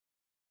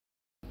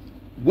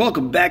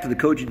Welcome back to the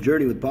Coaching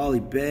Journey with Bolly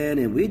Ben,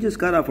 and we just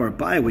got off our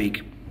bye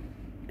week,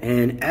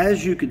 and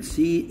as you can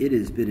see, it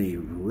has been a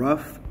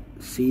rough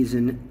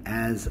season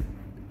as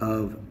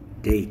of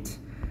date.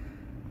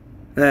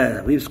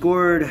 We've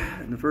scored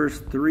in the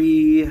first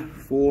 3,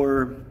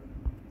 4,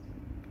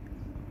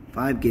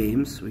 5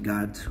 games. We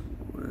got,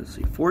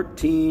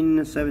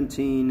 14,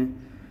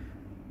 17,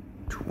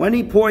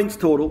 20 points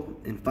total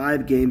in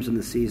 5 games in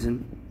the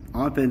season.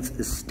 Offense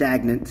is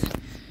stagnant.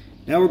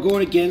 Now we're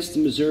going against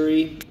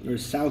Missouri, or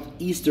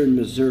Southeastern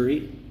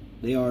Missouri.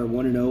 They are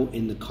 1-0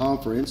 in the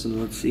conference,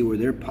 and let's see where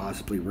they're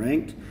possibly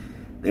ranked.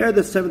 They are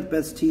the 7th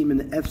best team in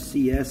the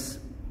FCS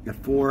at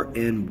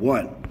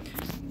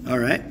 4-1. All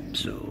right,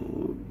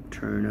 so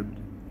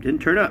didn't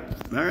turn up.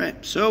 All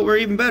right, so we're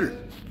even better.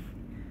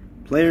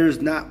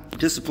 Players not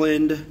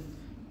disciplined,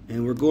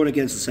 and we're going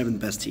against the 7th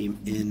best team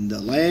in the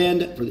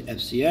land for the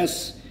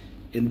FCS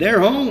in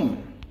their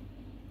home.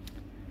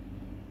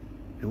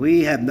 And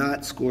we have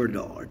not scored at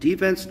all. Our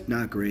defense,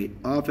 not great.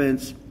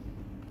 Offense,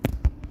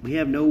 we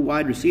have no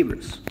wide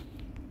receivers.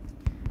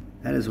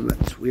 That is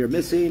what we are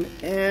missing,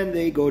 and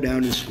they go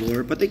down and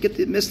score, but they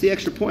miss the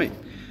extra point.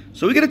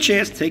 So we get a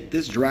chance to take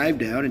this drive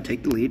down and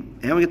take the lead,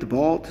 and we get the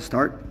ball to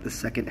start the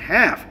second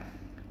half.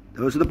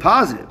 Those are the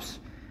positives.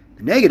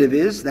 The negative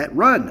is that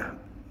run,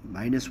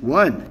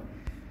 -1.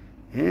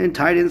 And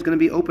tight end's going to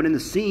be open in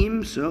the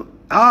seam, so,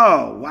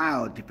 oh,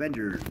 wow,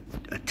 defender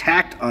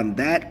attacked on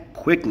that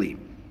quickly.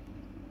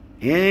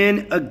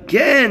 And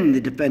again,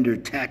 the defender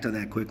attacked on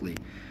that quickly.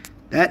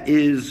 That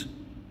is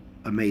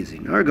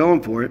amazing. All right,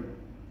 going for it.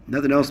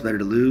 Nothing else better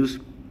to lose.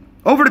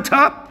 Over the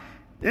top,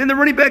 and the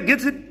running back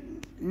gets it.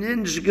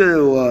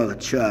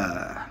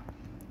 Ninja.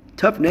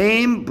 Tough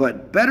name,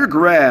 but better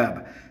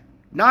grab.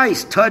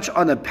 Nice touch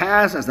on the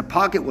pass as the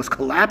pocket was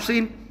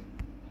collapsing.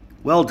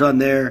 Well done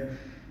there.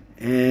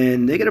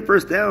 And they get a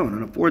first down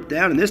on a 4th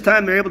down. And this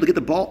time they're able to get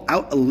the ball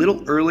out a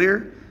little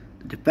earlier.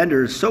 The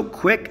defender is so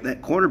quick,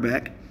 that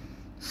cornerback.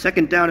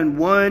 2nd down and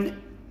 1,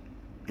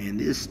 and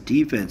this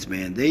defense,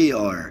 man,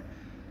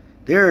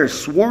 they're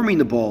swarming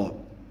the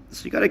ball.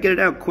 So you got to get it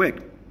out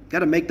quick. Got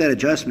to make that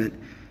adjustment.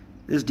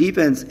 This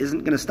defense isn't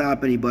going to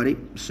stop anybody,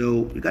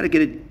 so you got to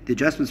get the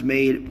adjustments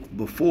made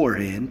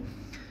beforehand.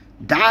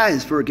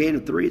 Dives for a gain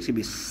of 3. It's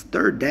going to be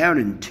 3rd down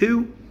and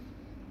 2.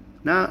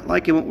 Not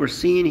liking what we're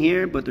seeing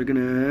here, but they're going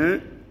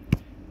to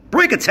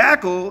break a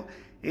tackle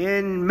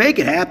and make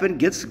it happen.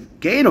 Gets a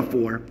gain of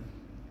 4.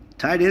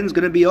 Tight end's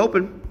going to be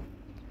open.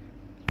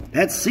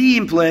 That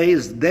seam play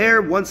is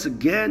there once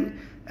again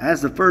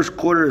as the first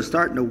quarter is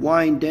starting to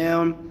wind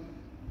down.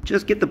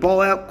 Just get the ball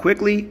out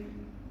quickly.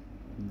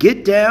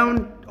 Get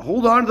down.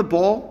 Hold on to the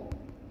ball.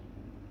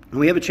 And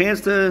we have a chance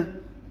to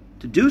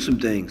do some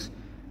things.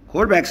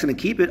 Quarterback's going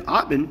to keep it.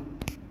 Otten.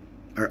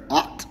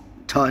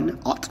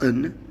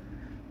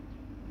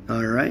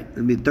 All right.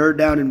 It'll be 3rd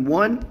down and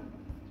 1.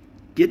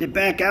 Getting it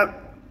back out.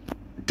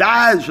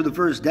 Dives for the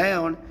first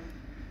down.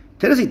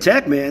 Tennessee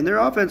Tech, man, their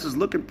offense is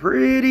looking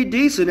pretty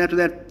decent after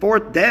that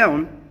 4th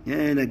down.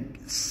 And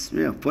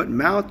foot and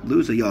mouth,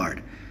 lose a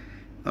yard.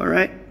 All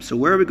right, so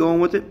where are we going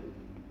with it?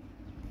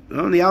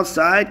 On the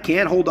outside,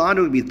 can't hold on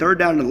to it. It'll be 3rd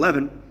down and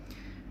 11.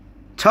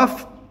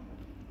 Tough.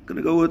 Going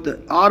to go with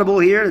the audible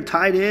here, the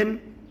tight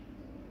end.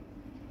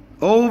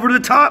 Over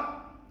the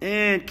top,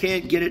 and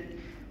can't get it.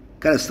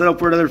 Got to settle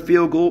for another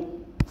field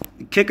goal.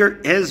 The kicker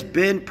has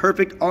been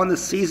perfect on the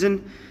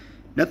season.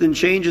 Nothing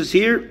changes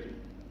here.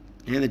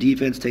 And the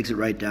defense takes it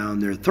right down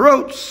their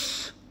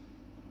throats.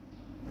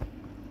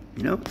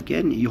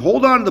 Again, you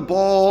hold on to the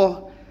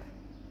ball.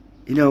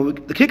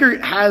 The kicker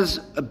has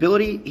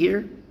ability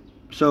here.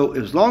 So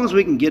as long as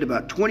we can get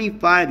about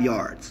 25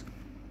 yards,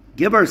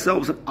 give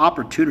ourselves an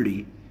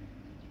opportunity,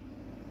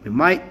 we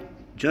might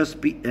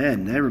just be,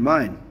 never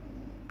mind.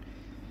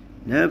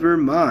 Never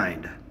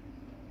mind.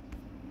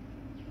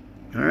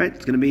 All right,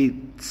 it's going to be,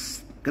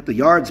 got the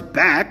yards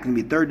back. It's going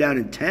to be 3rd down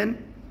and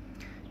 10.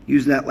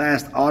 Using that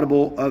last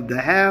audible of the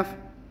half.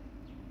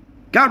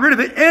 Got rid of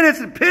it, and it's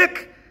a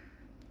pick.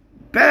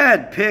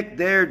 Bad pick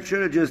there.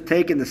 Should have just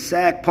taken the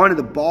sack, punted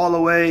the ball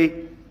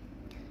away.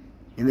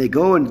 And they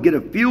go and get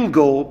a field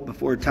goal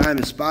before time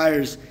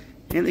expires.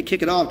 And they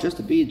kick it off just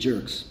to be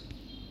jerks.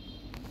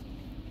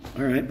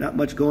 All right, not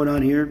much going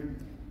on here.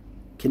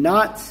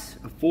 Cannot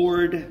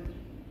afford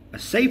a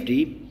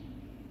safety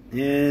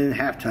in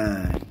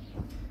halftime.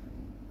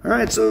 All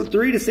right, so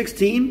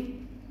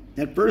 3-16.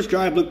 That first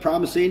drive looked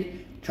promising.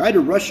 Tried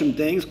to rush some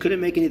things. Couldn't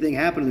make anything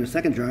happen in their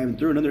second drive and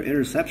threw another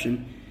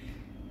interception.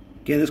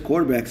 Again, this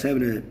quarterback's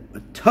having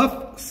a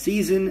tough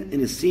season in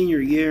his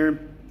senior year,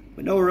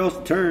 but nowhere else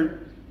to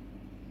turn.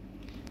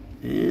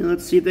 And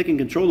let's see if they can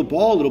control the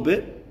ball a little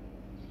bit.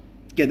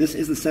 Again, this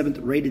is the 7th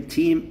rated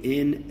team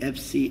in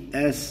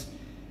FCS.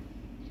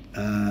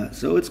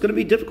 So it's going to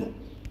be difficult.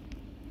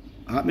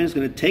 Ottman is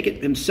going to take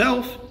it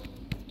himself.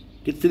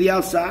 Gets to the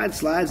outside,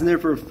 slides in there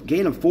for a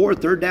gain of 4,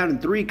 3rd down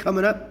and 3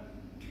 coming up.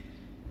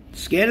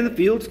 Scanning the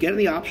field, scanning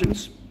the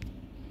options.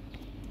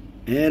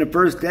 And a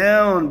first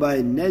down by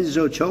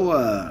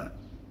Nezochoa.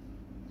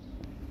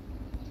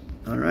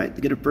 All right,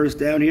 they get a first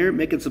down here,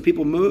 making some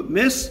people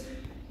miss.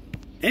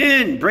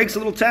 And breaks a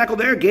little tackle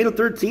there. Gain of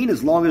 13,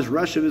 his longest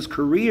rush of his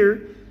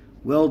career.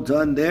 Well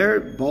done there.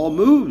 Ball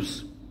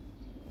moves.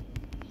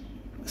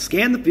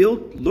 Scanned the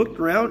field, looked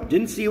around,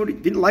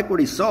 didn't like what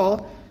he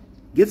saw.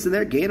 Gets in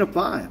there, gain of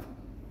 5.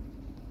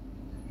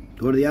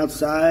 Go to the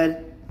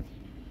outside.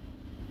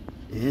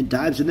 And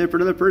dives in there for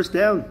another first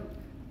down.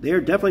 They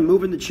are definitely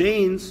moving the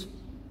chains.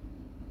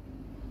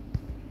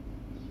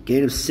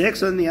 Gain of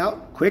 6 on the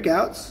quick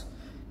outs.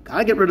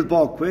 Gotta get rid of the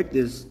ball quick.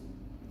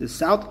 The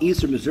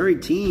Southeastern Missouri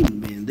team,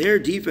 man, their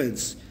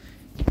defense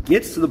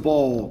gets to the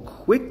ball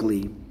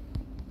quickly.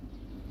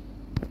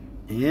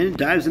 And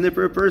dives in there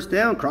for a first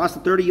down. Cross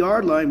the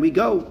 30-yard line. We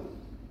go.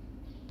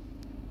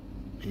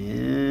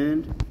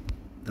 And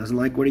doesn't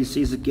like what he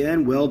sees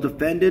again. Well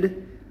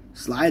defended.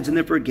 Slides in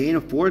there for a gain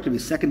of 4. It's going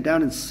to be second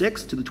down and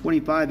 6 to the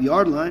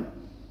 25-yard line.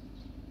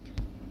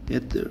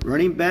 Hit the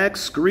running back.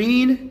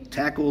 Screen.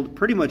 Tackled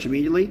pretty much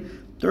immediately.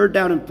 Third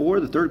down and 4.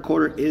 The third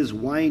quarter is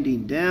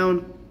winding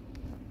down.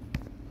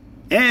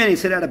 And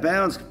he's hit out of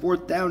bounds.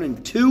 Fourth down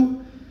and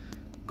 2.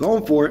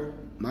 Going for it.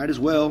 Might as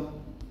well.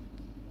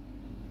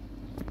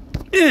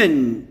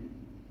 And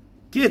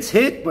gets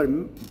hit, but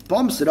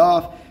bumps it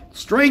off.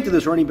 Strength of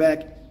this running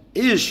back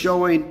is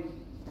showing.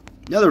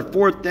 Another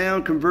fourth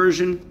down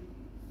conversion.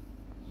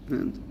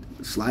 And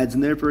slides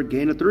in there for a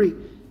gain of 3.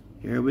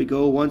 Here we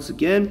go once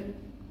again.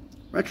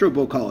 Retro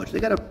Bowl College. They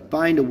got to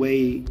find a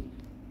way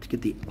to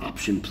get the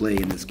option play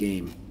in this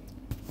game.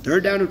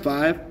 Third down and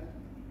 5.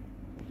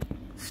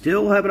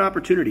 Still have an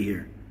opportunity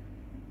here.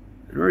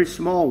 A very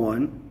small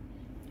one.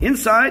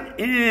 Inside,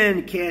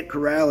 and can't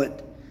corral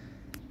it.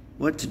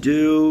 What to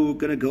do?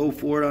 Gonna go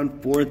for it on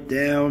fourth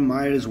down.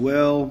 Might as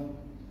well.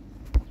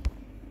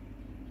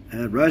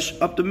 And rush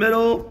up the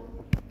middle.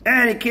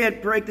 And he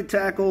can't break the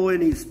tackle,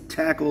 and he's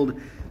tackled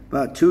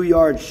about 2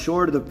 yards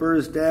short of the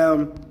first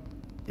down.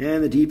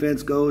 And the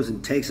defense goes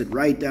and takes it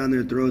right down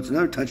their throats.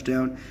 Another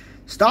touchdown.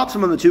 Stops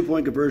them on the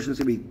 2-point conversion. It's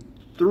going to be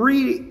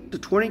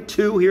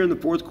 3-22 here in the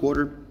fourth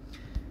quarter.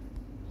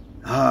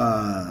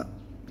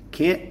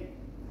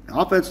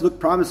 Offense looked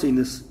promising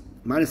this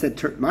minus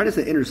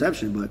that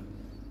interception, but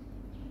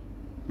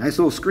nice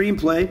little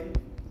screenplay.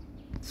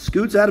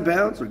 Scoots out of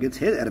bounds, or gets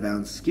hit out of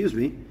bounds, excuse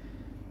me.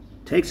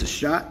 Takes a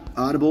shot,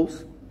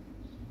 audibles.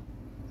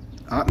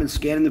 Ottman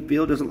scanning the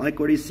field, doesn't like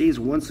what he sees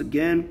once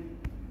again.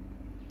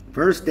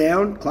 First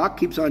down, clock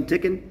keeps on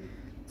ticking.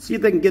 See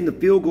if they can get in the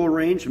field goal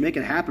range and make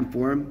it happen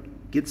for him.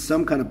 Get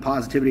some kind of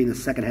positivity in the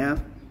second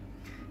half.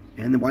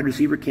 And the wide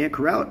receiver can't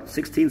corral it.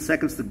 16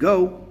 seconds to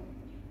go.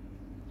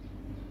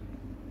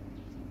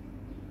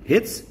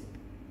 Hits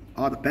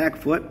on the back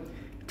foot.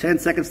 10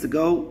 seconds to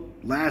go.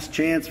 Last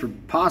chance for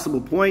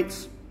possible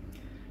points.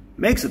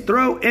 Makes a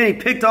throw, and he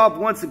picked off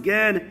once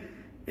again.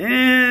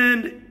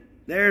 And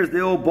there's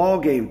the old ball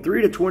game.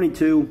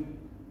 3-22.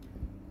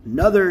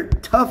 Another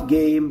tough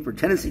game for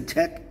Tennessee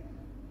Tech.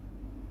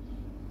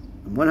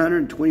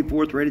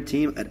 124th rated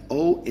team at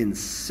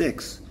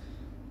 0-6.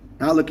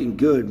 Not looking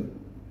good.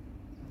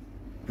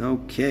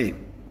 Okay.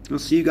 We'll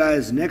see you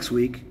guys next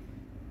week.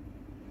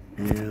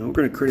 And we're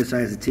going to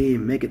criticize the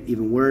team, make it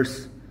even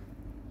worse.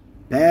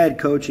 Bad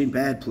coaching,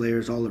 bad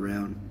players all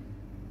around.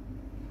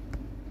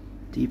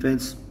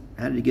 Defense,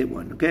 how did you get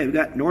one? Okay, we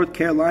got North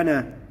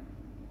Carolina.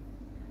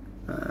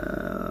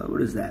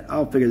 What is that?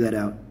 I'll figure that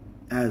out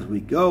as we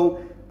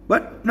go.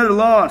 But another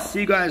loss.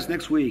 See you guys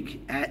next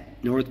week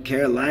at North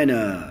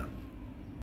Carolina.